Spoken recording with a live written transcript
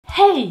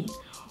Hey!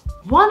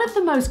 One of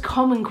the most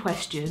common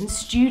questions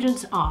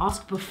students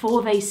ask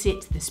before they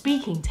sit the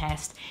speaking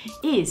test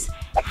is,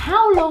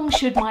 how long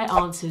should my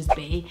answers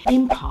be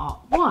in part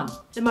one?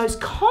 The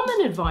most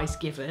common advice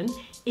given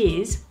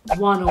is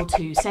 1 or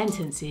 2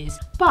 sentences,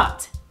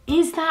 but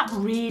is that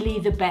really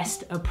the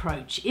best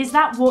approach? Is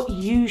that what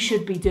you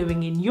should be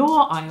doing in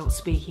your IELTS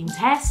speaking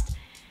test?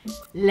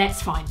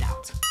 Let's find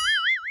out.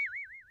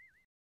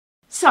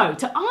 So,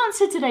 to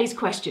answer today's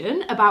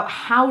question about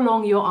how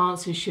long your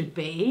answers should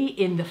be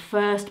in the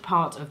first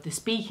part of the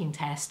speaking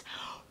test,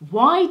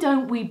 why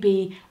don't we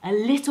be a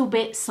little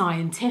bit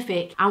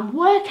scientific and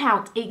work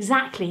out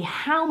exactly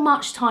how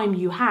much time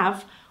you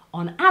have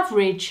on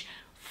average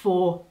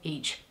for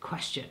each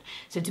question.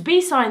 So to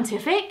be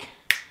scientific,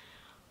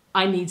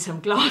 I need some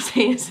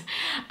glasses,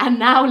 and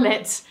now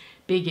let's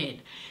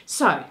begin.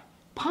 So,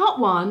 part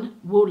 1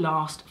 will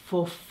last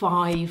for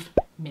 5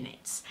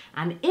 minutes,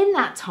 and in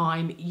that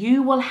time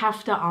you will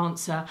have to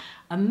answer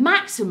a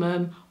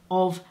maximum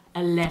of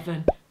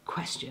 11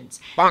 questions.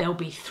 There'll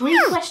be 3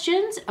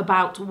 questions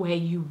about where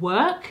you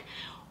work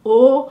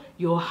or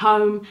your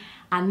home,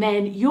 and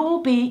then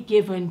you'll be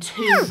given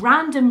 2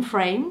 random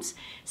frames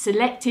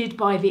selected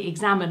by the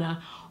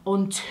examiner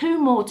on 2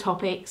 more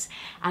topics,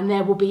 and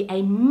there will be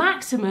a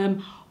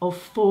maximum of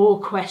 4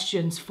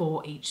 questions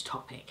for each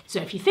topic. So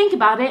if you think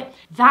about it,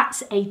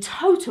 that's a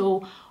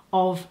total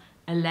of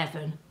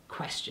 11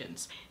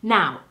 questions.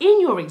 Now,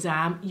 in your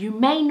exam, you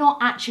may not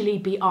actually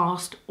be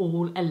asked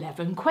all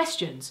 11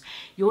 questions.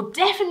 You'll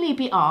definitely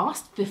be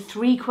asked the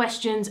 3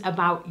 questions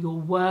about your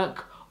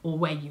work or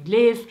where you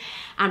live,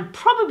 and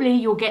probably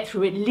you'll get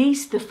through at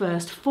least the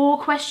first 4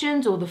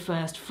 questions or the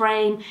first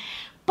frame,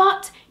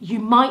 but you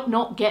might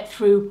not get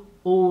through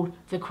all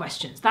the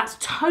questions. That's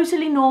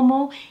totally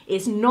normal.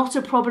 It's not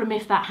a problem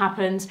if that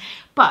happens,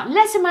 but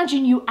let's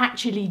imagine you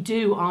actually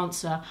do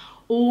answer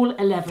all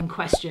 11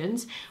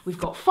 questions. We've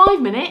got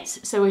 5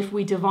 minutes, so if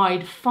we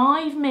divide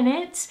 5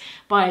 minutes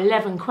by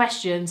 11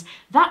 questions,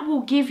 that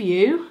will give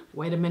you,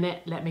 wait a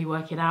minute, let me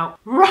work it out,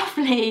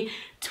 roughly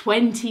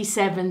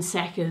 27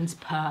 seconds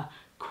per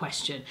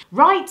question.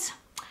 Right?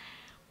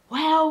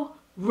 Well,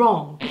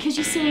 wrong, because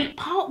you see,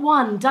 part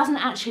 1 doesn't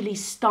actually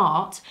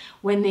start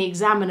when the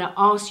examiner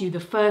asks you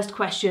the first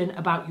question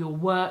about your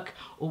work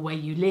or where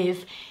you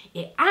live.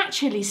 It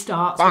actually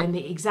starts when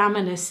the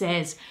examiner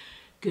says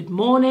good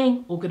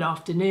morning or good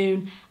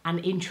afternoon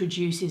and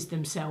introduces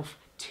themselves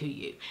to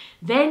you.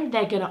 Then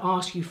they're going to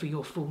ask you for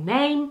your full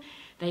name.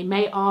 They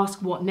may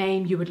ask what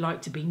name you would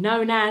like to be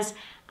known as,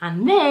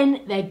 and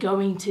then they're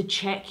going to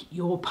check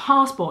your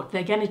passport.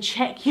 They're going to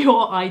check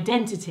your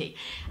identity.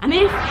 And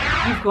if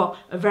you've got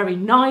a very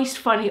nice,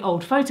 funny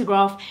old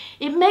photograph,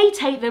 it may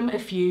take them a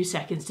few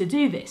seconds to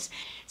do this.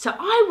 So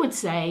I would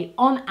say,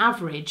 on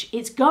average,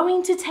 it's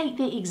going to take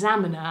the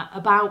examiner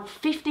about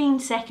 15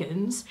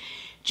 seconds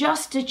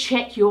just to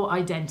check your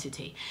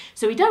identity.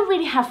 So we don't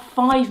really have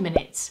 5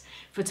 minutes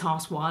for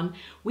task 1.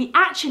 We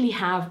actually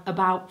have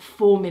about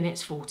 4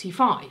 minutes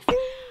 45.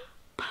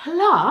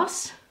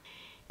 Plus,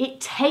 it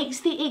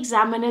takes the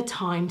examiner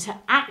time to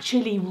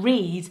actually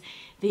read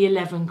the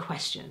 11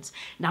 questions.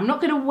 Now, I'm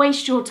not going to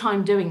waste your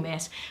time doing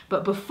this,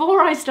 but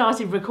before I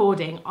started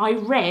recording, I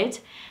read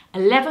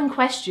 11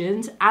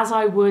 questions as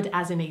I would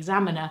as an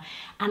examiner,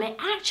 and it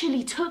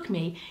actually took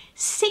me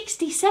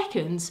 60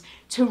 seconds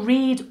to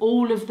read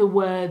all of the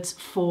words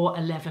for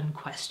 11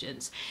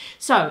 questions.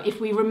 So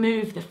if we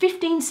remove the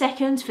 15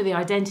 seconds for the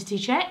identity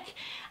check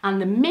and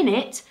the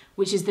minute,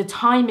 which is the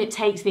time it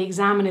takes the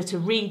examiner to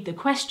read the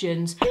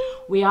questions,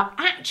 we are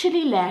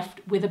actually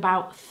left with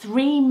about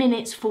 3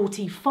 minutes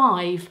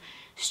 45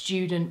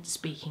 student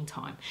speaking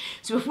time.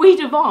 So if we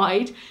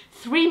divide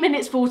 3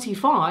 minutes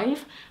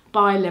 45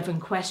 by 11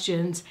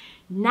 questions,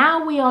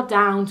 now we are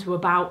down to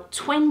about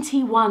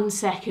 21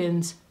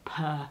 seconds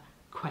per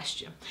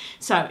question.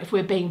 So if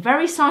we're being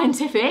very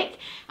scientific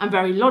and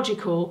very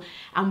logical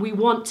and we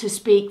want to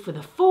speak for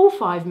the full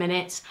 5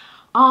 minutes,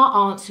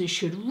 our answers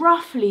should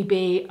roughly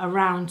be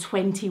around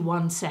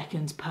 21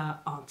 seconds per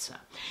answer.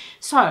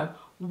 So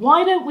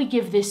why don't we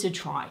give this a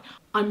try?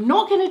 I'm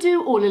not going to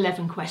do all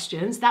 11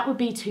 questions, that would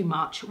be too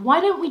much.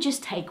 Why don't we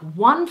just take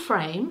 1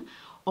 frame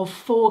of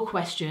 4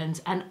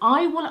 questions, and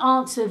I will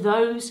answer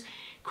those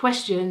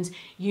questions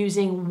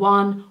using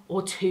 1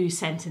 or 2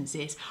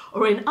 sentences,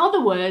 or in other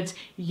words,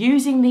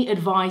 using the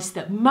advice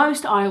that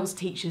most IELTS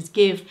teachers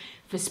give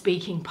for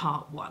speaking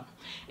part 1.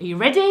 Are you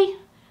ready?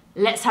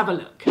 Let's have a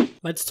look.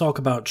 Let's talk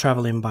about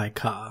travelling by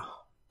car.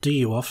 Do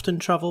you often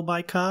travel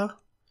by car?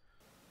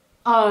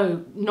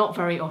 Oh, not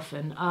very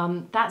often.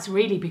 That's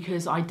really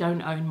because I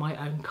don't own my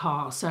own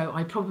car, so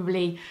I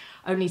probably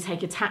only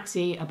take a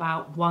taxi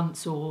about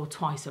once or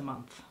twice a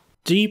month.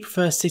 Do you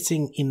prefer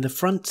sitting in the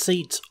front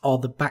seat or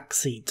the back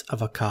seat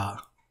of a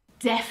car?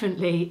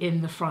 Definitely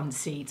in the front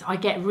seat. I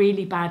get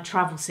really bad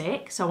travel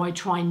sick, so I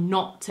try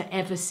not to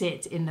ever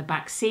sit in the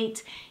back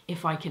seat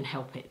if I can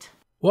help it.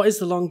 What is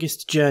the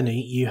longest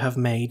journey you have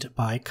made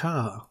by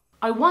car?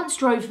 I once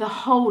drove the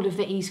whole of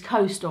the east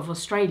coast of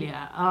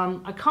Australia.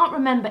 I can't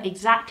remember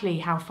exactly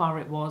how far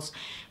it was,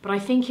 but I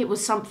think it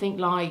was something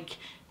like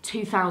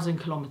 2,000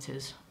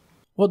 kilometres.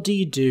 What do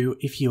you do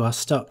if you are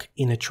stuck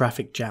in a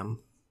traffic jam?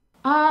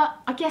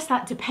 I guess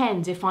that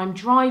depends. If I'm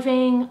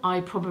driving,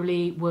 I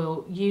probably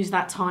will use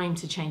that time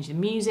to change the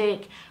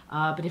music.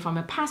 But if I'm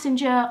a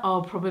passenger,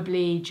 I'll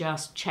probably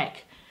just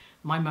check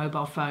my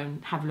mobile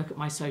phone, have a look at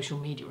my social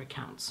media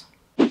accounts.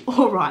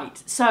 All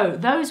right, so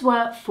those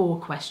were 4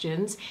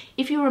 questions.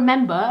 If you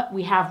remember,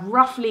 we have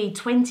roughly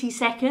 20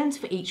 seconds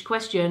for each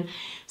question.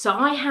 So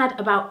I had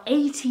about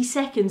 80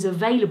 seconds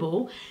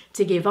available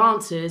to give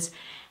answers.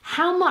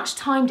 How much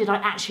time did I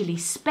actually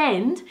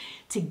spend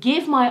to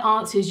give my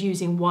answers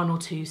using 1 or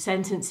 2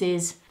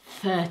 sentences?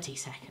 30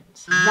 seconds.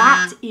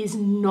 That is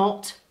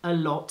not a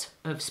lot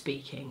of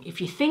speaking.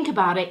 If you think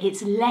about it,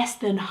 it's less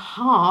than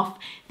half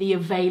the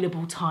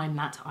available time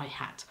that I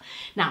had.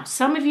 Now,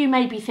 some of you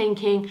may be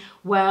thinking,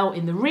 well,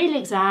 in the real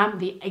exam,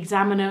 the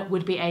examiner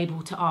would be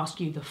able to ask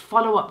you the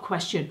follow-up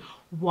question,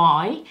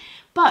 why?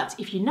 But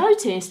if you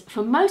noticed,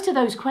 for most of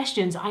those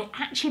questions, I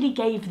actually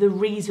gave the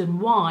reason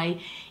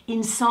why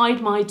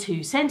inside my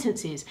 2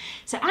 sentences.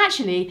 So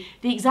actually,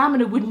 the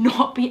examiner would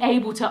not be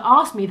able to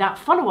ask me that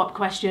follow-up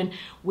question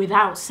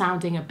without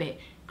sounding a bit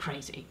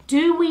crazy.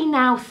 Do we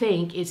now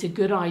think it's a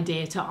good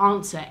idea to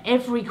answer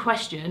every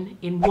question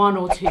in 1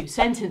 or 2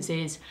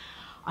 sentences?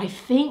 I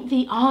think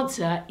the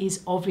answer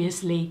is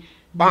obviously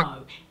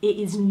no. It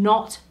is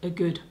not a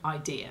good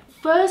idea.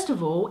 First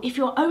of all, if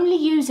you're only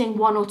using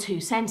 1 or 2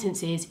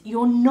 sentences,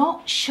 you're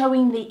not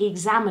showing the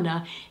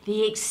examiner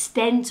the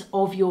extent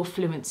of your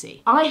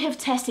fluency. I have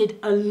tested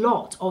a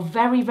lot of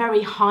very,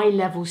 very high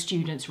level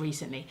students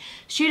recently.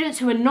 Students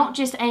who are not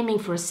just aiming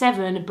for a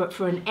 7, but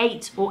for an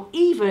 8 or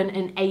even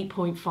an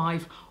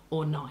 8.5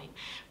 or 9.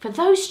 For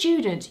those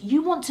students,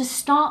 you want to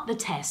start the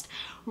test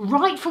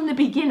right from the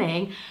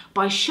beginning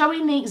by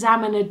showing the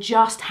examiner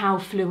just how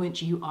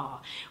fluent you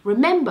are.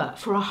 Remember,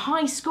 for a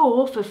high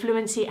score for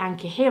fluency and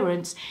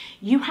coherence,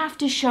 you have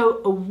to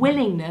show a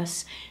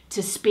willingness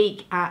to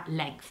speak at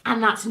length.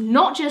 And that's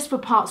not just for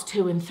parts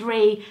 2 and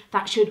 3,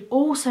 that should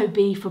also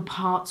be for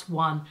parts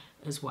 1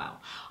 as well.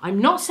 I'm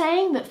not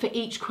saying that for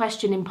each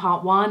question in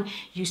part 1,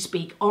 you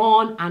speak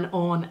on and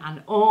on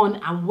and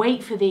on and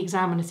wait for the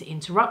examiner to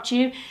interrupt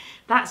you.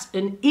 That's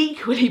an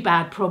equally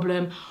bad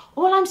problem.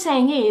 All I'm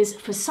saying is,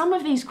 for some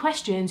of these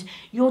questions,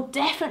 you're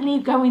definitely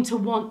going to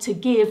want to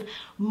give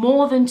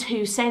more than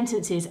 2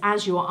 sentences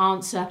as your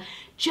answer,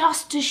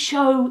 just to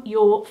show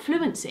your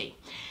fluency.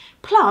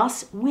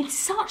 Plus, with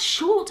such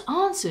short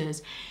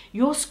answers,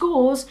 your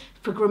scores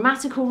for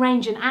grammatical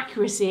range and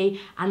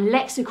accuracy and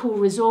lexical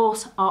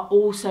resource are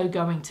also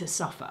going to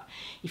suffer.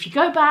 If you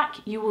go back,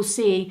 you will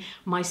see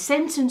my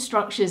sentence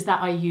structures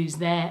that I used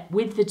there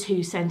with the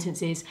 2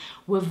 sentences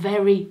were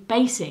very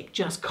basic,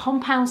 just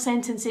compound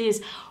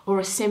sentences or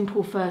a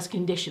simple first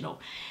conditional.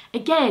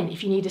 Again,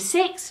 if you need a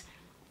 6,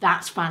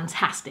 that's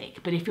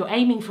fantastic. But if you're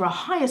aiming for a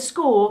higher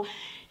score,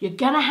 you're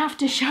going to have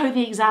to show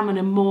the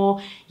examiner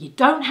more. You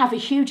don't have a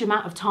huge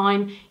amount of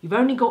time. You've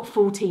only got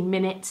 14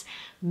 minutes.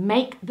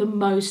 Make the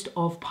most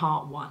of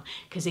part 1.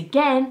 Because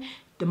again,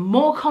 the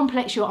more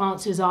complex your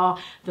answers are,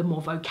 the more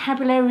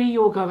vocabulary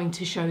you're going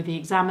to show the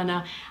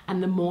examiner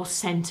and the more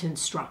sentence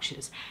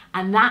structures.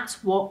 And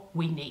that's what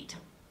we need.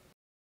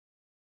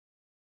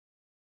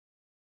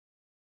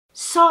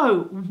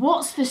 So,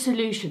 what's the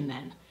solution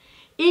then?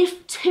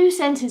 If 2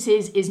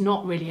 sentences is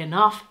not really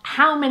enough,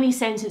 how many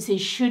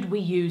sentences should we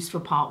use for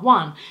part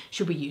 1?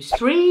 Should we use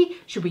 3?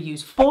 Should we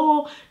use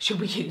 4?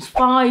 Should we use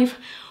 5?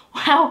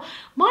 Well,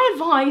 my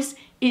advice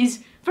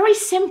is very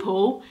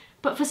simple,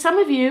 but for some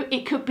of you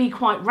it could be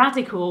quite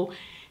radical.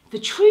 The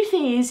truth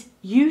is,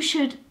 you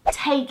should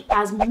take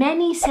as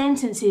many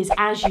sentences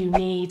as you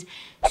need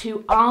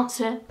to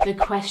answer the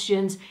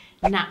questions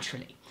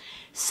naturally.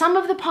 Some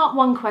of the part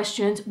 1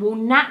 questions will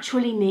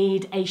naturally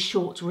need a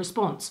short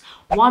response,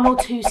 1 or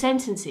 2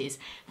 sentences.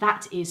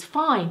 That is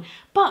fine.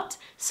 But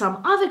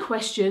some other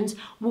questions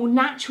will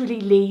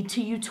naturally lead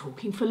to you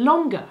talking for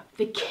longer.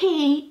 The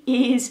key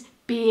is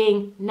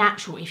being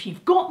natural. If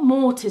you've got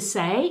more to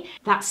say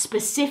that's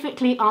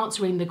specifically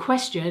answering the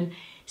question,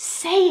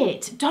 say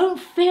it. Don't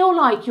feel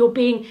like you're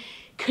being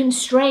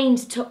constrained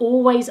to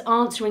always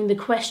answering the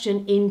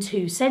question in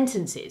 2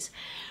 sentences.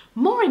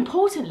 More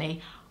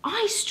importantly,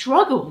 I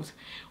struggled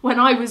when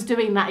I was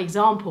doing that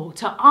example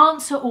to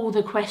answer all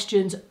the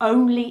questions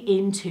only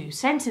in 2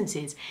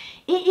 sentences.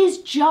 It is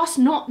just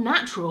not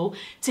natural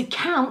to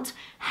count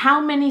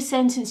how many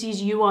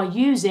sentences you are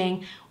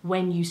using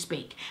when you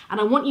speak. And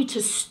I want you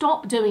to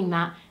stop doing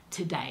that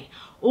today.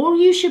 All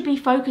you should be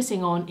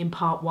focusing on in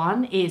part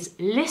 1 is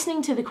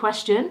listening to the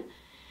question,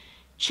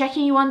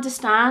 checking you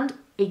understand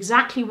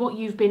exactly what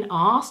you've been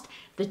asked,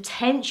 the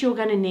tense you're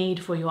going to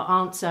need for your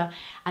answer,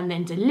 and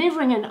then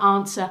delivering an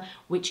answer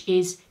which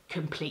is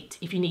complete.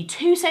 If you need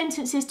 2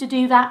 sentences to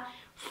do that,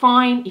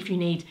 fine. If you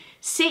need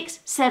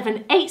 6,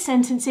 7, 8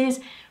 sentences,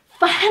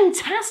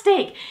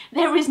 Fantastic!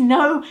 There is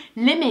no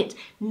limit.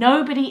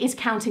 Nobody is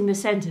counting the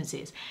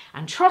sentences.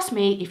 And trust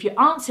me, if you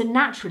answer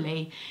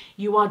naturally,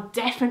 you are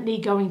definitely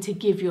going to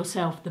give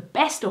yourself the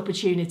best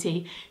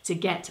opportunity to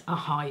get a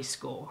high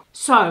score.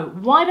 So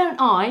why don't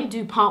I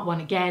do part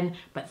one again,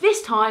 but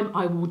this time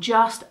I will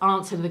just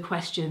answer the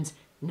questions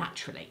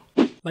naturally.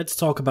 Let's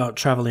talk about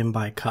travelling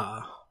by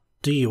car.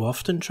 Do you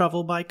often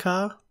travel by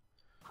car?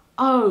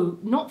 Oh,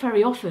 not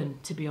very often,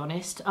 to be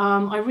honest.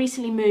 I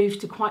recently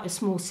moved to quite a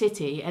small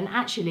city, and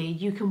actually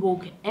you can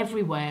walk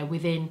everywhere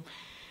within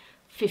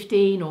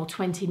 15 or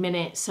 20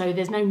 minutes, so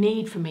there's no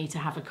need for me to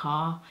have a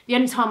car. The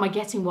only time I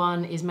get in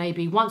one is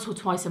maybe once or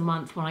twice a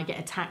month when I get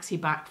a taxi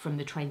back from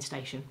the train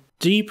station.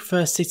 Do you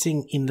prefer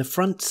sitting in the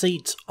front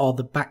seat or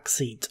the back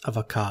seat of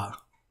a car?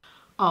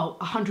 Oh,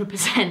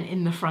 100%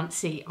 in the front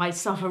seat. I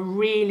suffer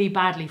really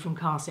badly from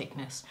car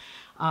sickness.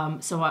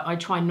 So I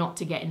try not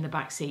to get in the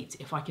back seat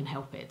if I can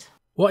help it.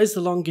 What is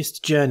the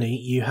longest journey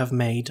you have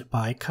made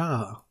by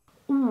car?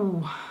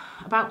 Ooh,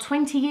 about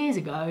 20 years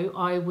ago,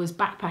 I was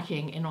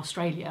backpacking in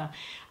Australia,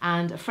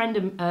 and a friend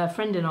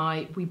and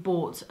I, we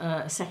bought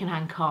a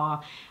second-hand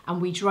car,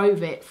 and we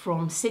drove it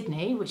from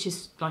Sydney, which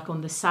is like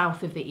on the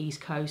south of the East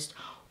Coast,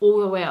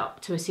 all the way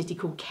up to a city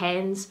called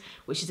Cairns,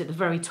 which is at the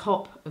very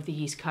top of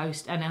the East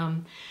Coast. And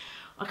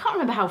I can't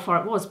remember how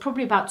far it was,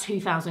 probably about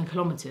 2,000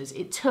 kilometres.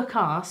 It took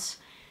us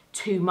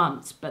 2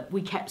 months, but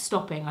we kept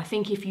stopping. I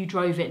think if you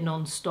drove it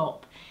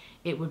non-stop,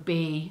 it would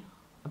be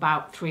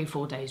about 3 or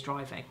 4 days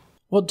driving.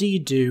 What do you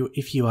do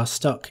if you are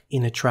stuck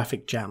in a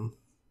traffic jam?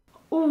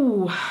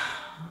 Ooh,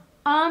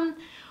 well,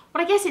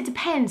 I guess it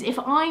depends. If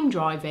I'm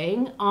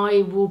driving,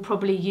 I will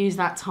probably use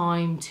that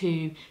time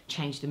to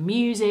change the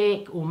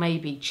music or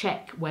maybe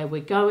check where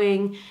we're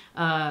going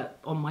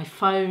on my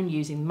phone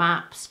using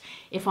maps.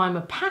 If I'm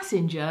a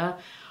passenger,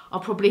 I'll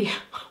probably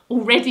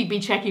already be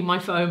checking my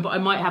phone, but I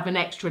might have an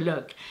extra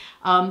look.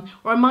 Or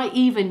I might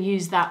even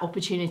use that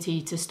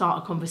opportunity to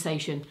start a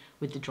conversation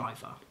with the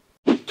driver.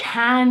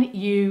 Can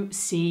you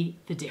see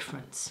the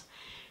difference?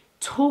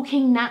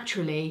 Talking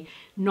naturally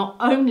not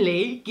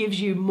only gives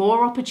you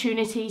more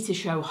opportunity to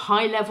show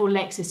high-level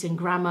lexis and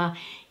grammar,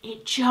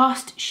 it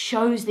just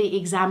shows the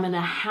examiner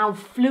how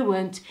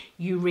fluent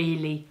you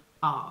really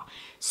are.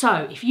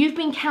 So if you've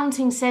been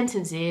counting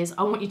sentences,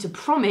 I want you to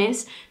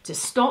promise to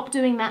stop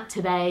doing that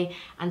today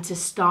and to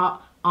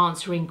start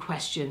answering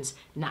questions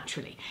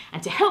naturally.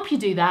 And to help you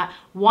do that,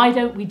 why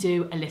don't we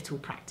do a little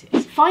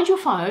practice? Find your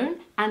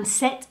phone and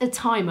set a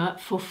timer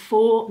for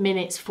 4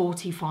 minutes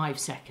 45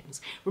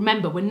 seconds.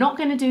 Remember, we're not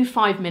going to do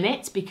 5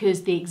 minutes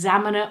because the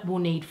examiner will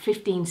need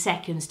 15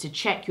 seconds to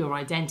check your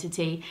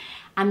identity.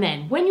 And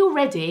then when you're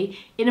ready,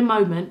 in a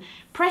moment,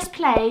 press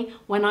play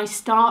when I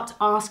start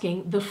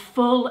asking the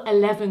full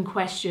 11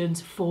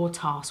 questions for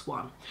task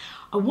 1.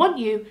 I want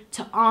you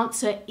to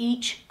answer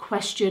each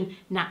question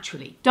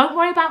naturally. Don't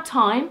worry about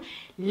time.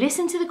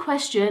 Listen to the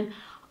question,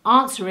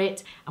 answer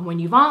it, and when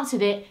you've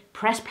answered it,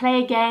 press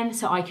play again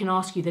so I can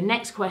ask you the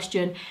next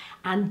question,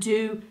 and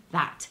do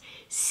that.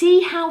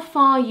 See how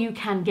far you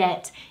can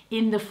get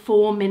in the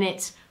 4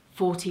 minutes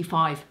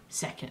 45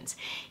 seconds.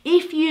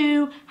 If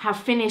you have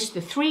finished the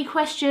 3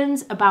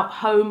 questions about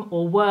home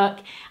or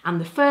work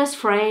and the first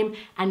frame,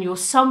 and you're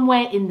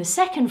somewhere in the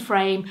second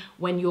frame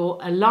when your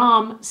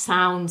alarm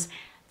sounds,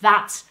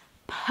 that's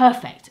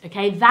perfect,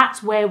 okay?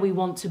 That's where we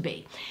want to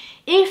be.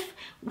 If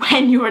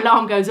when your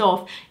alarm goes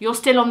off, you're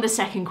still on the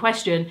second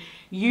question,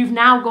 you've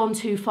now gone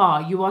too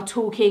far. You are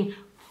talking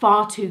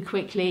far too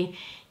quickly.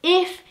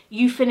 If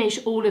you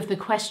finish all of the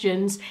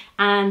questions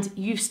and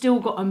you've still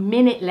got a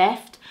minute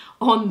left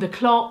on the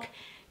clock,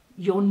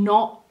 you're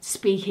not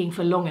speaking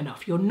for long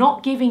enough. You're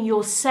not giving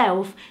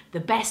yourself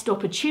the best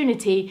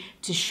opportunity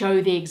to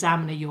show the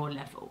examiner your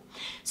level.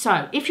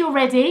 So if you're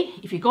ready,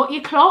 if you've got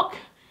your clock,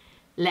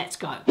 let's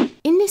go.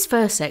 In this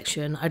first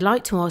section, I'd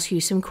like to ask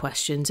you some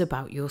questions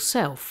about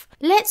yourself.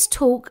 Let's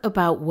talk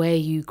about where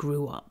you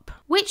grew up.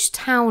 Which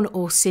town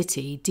or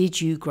city did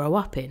you grow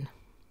up in?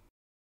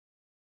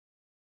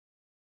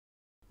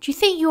 Do you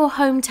think your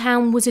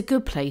hometown was a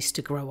good place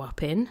to grow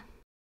up in?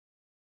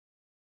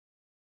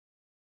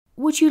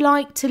 Would you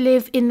like to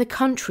live in the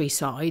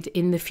countryside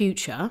in the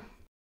future?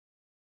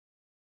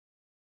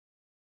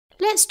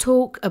 Let's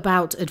talk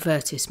about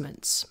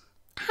advertisements.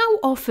 How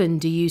often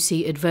do you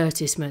see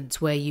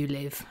advertisements where you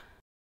live?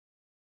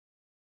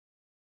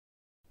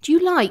 Do you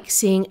like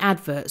seeing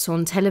adverts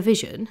on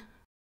television?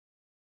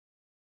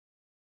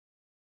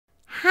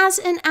 Has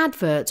an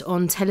advert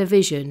on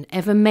television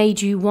ever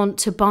made you want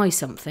to buy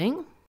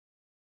something?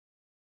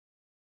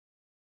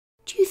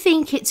 Do you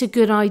think it's a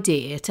good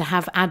idea to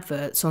have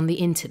adverts on the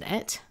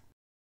internet?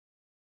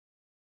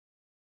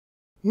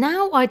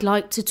 Now I'd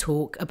like to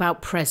talk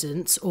about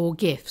presents or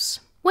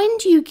gifts. When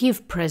do you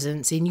give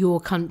presents in your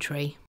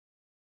country?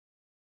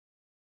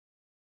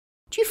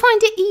 Do you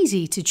find it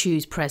easy to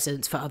choose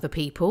presents for other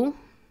people?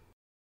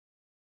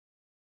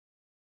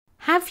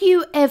 Have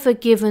you ever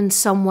given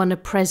someone a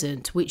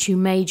present which you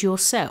made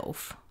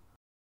yourself?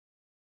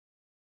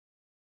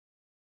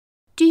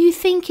 Do you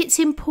think it's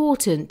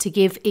important to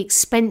give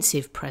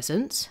expensive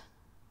presents?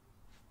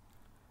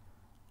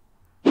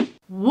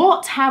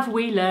 What have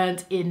we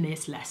learned in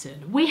this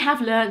lesson? We have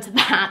learned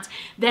that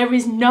there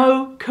is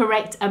no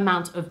correct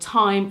amount of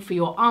time for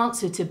your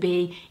answer to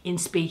be in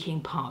speaking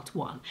part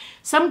 1.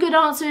 Some good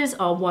answers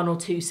are 1 or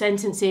 2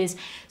 sentences.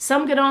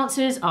 Some good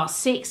answers are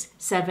 6,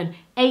 7,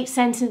 8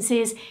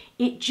 sentences.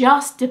 It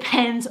just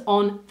depends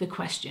on the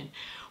question.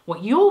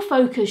 What your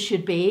focus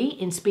should be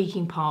in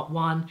speaking part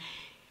 1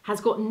 has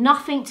got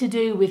nothing to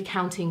do with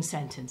counting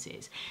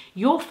sentences.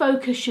 Your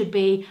focus should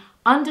be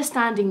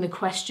understanding the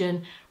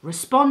question,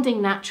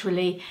 responding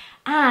naturally,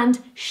 and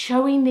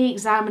showing the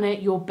examiner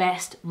your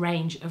best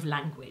range of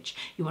language.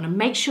 You want to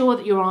make sure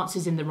that your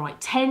answer's in the right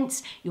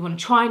tense. You want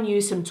to try and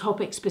use some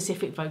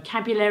topic-specific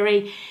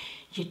vocabulary.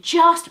 You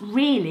just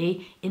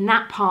really, in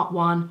that part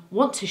 1,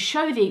 want to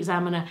show the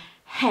examiner,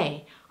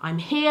 hey, I'm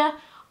here,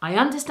 I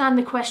understand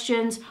the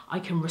questions,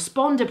 I can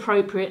respond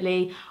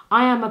appropriately,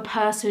 I am a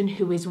person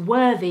who is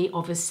worthy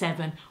of a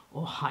 7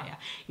 or higher.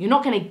 You're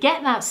not going to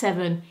get that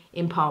 7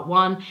 in part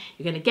 1,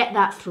 you're going to get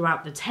that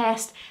throughout the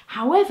test.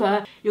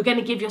 However, you're going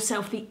to give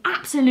yourself the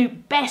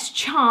absolute best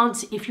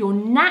chance if you're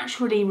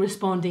naturally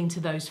responding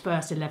to those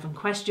first 11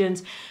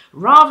 questions,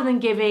 rather than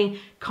giving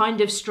kind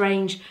of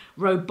strange,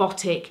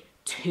 robotic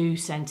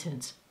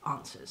 2-sentence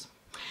answers.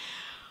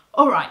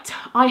 All right,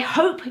 I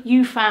hope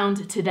you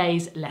found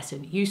today's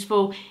lesson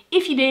useful.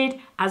 If you did,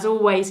 as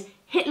always,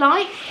 hit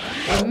like,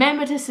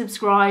 remember to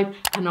subscribe,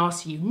 and I'll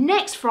see you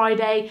next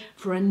Friday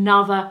for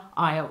another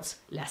IELTS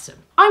lesson.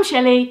 I'm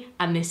Shelly,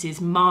 and this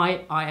is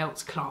my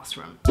IELTS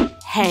classroom.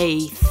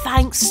 Hey,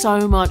 thanks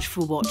so much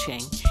for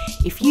watching.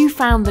 If you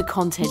found the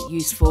content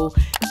useful,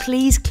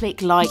 please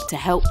click like to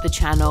help the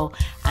channel,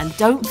 and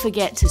don't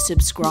forget to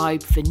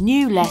subscribe for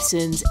new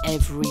lessons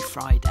every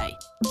Friday.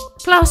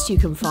 Plus, you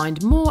can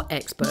find more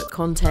expert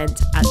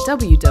content at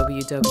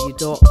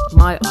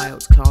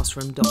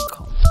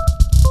www.myieltsclassroom.com.